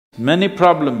Many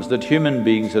problems that human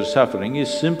beings are suffering is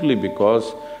simply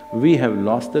because we have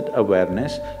lost that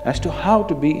awareness as to how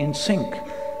to be in sync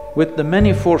with the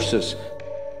many forces.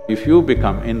 If you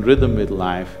become in rhythm with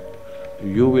life,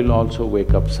 you will also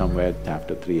wake up somewhere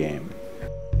after 3 a.m.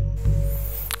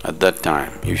 At that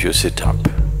time, if you sit up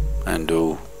and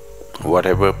do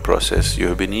whatever process you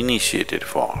have been initiated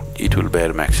for, it will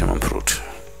bear maximum fruit.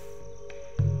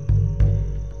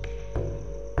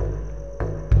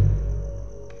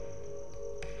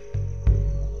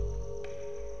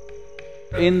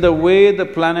 In the way the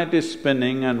planet is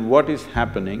spinning and what is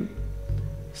happening,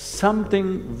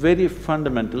 something very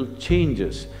fundamental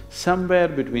changes somewhere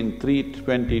between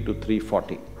 3:20 to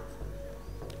 3:40.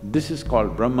 This is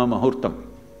called Brahma Muhurtam.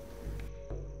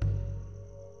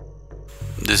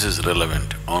 This is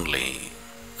relevant only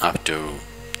up to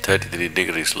 33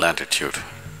 degrees latitude.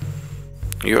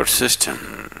 Your system,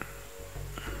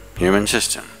 human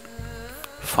system,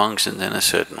 functions in a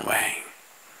certain way.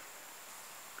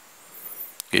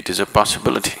 It is a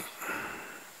possibility.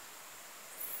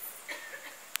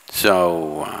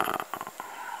 So,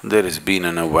 there has been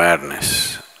an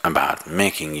awareness about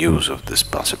making use of this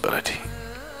possibility.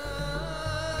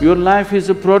 Your life is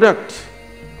a product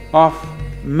of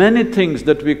many things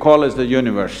that we call as the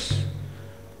universe,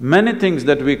 many things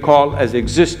that we call as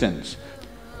existence.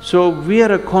 So we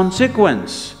are a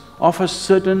consequence of a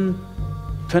certain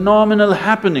phenomenal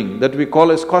happening that we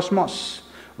call as cosmos.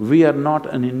 We are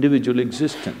not an individual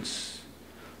existence.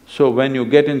 So when you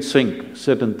get in sync,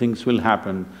 certain things will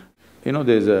happen. You know,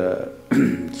 there's a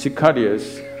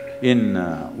cicadas in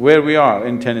where we are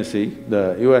in Tennessee,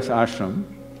 the US ashram,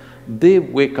 they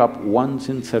wake up once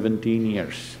in 17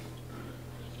 years.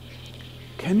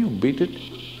 Can you beat it?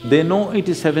 They know it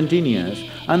is 17 years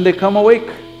and they come awake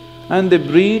and they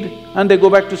breathe and they go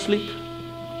back to sleep.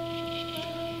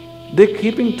 They're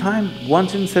keeping time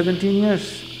once in 17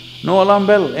 years, no alarm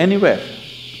bell anywhere.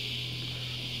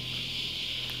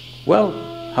 Well,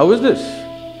 how is this?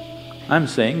 I'm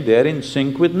saying they're in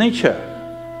sync with nature.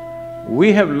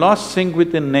 We have lost sync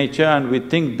within nature and we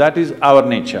think that is our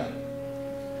nature.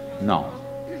 No.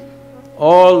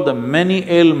 All the many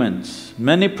ailments,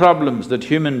 many problems that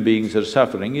human beings are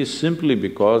suffering is simply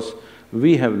because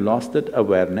we have lost that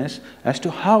awareness as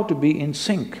to how to be in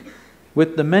sync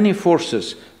with the many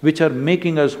forces which are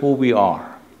making us who we are.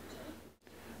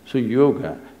 So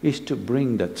yoga is to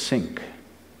bring that sync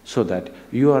so that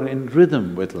you are in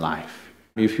rhythm with life.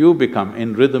 If you become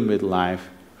in rhythm with life,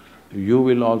 you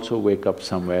will also wake up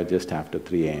somewhere just after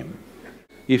 3 a.m.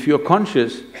 If you're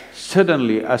conscious,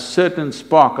 suddenly a certain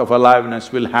spark of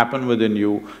aliveness will happen within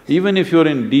you. Even if you're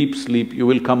in deep sleep, you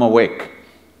will come awake.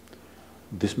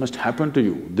 This must happen to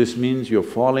you. This means you're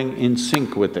falling in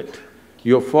sync with it.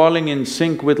 You're falling in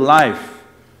sync with life.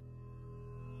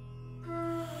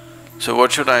 So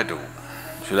what should I do?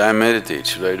 Should I meditate?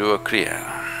 Should I do a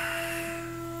kriya?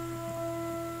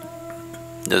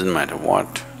 Doesn't matter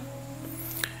what.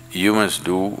 You must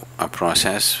do a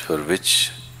process for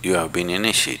which you have been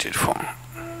initiated for.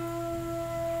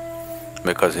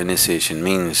 Because initiation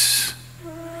means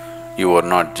you were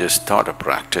not just taught a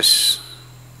practice,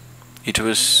 it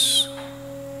was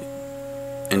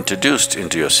introduced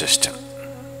into your system,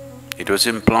 it was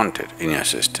implanted in your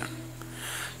system.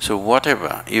 So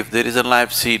whatever, if there is a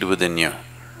life seed within you,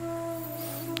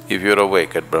 if you're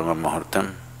awake at Brahma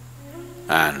Muhurtam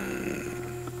and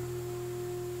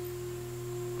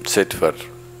sit for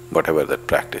whatever that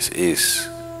practice is,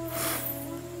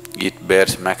 it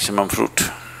bears maximum fruit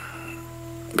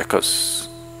because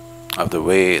of the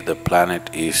way the planet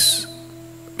is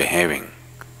behaving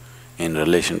in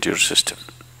relation to your system.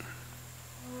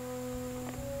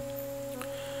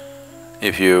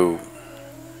 If you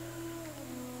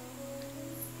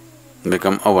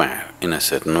become aware in a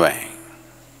certain way,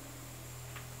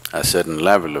 a certain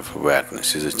level of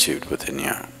awareness is achieved within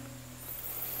you,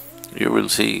 you will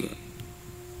see,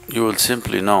 you will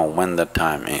simply know when the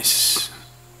time is.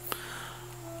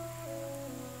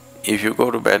 If you go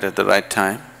to bed at the right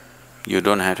time, you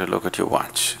don't have to look at your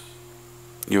watch.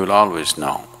 You will always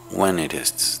know when it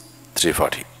is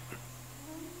 3:40,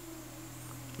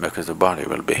 because the body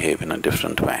will behave in a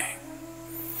different way.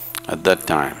 At that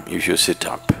time, if you sit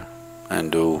up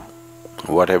and do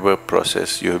whatever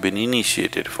process you have been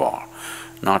initiated for,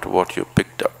 not what you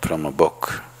picked up from a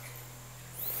book,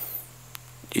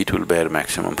 it will bear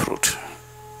maximum fruit.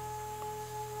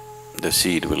 The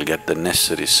seed will get the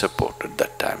necessary support at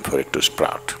that time for it to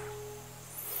sprout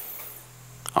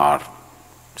or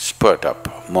spurt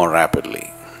up more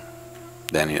rapidly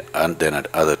than at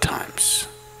other times.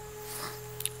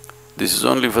 This is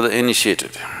only for the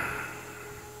initiated.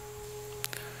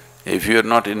 If you're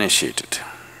not initiated,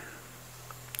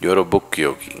 you're a book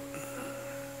yogi,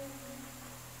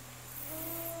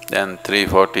 then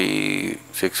 340,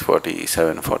 640,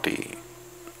 740,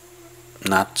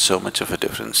 not so much of a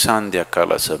difference. Sandhya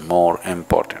kalas are more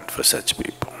important for such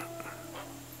people.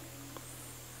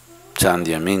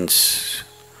 Sandhya means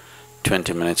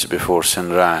 20 minutes before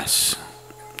sunrise,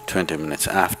 20 minutes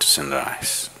after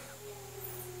sunrise,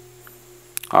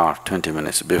 or 20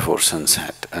 minutes before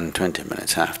sunset and 20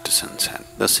 minutes after sunset.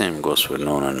 The same goes for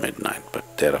noon and midnight,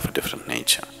 but they're of a different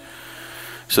nature.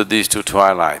 So these two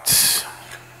twilights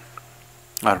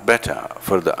are better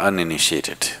for the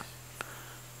uninitiated.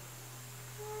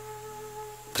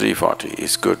 340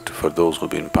 is good for those who've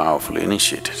been powerfully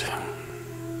initiated.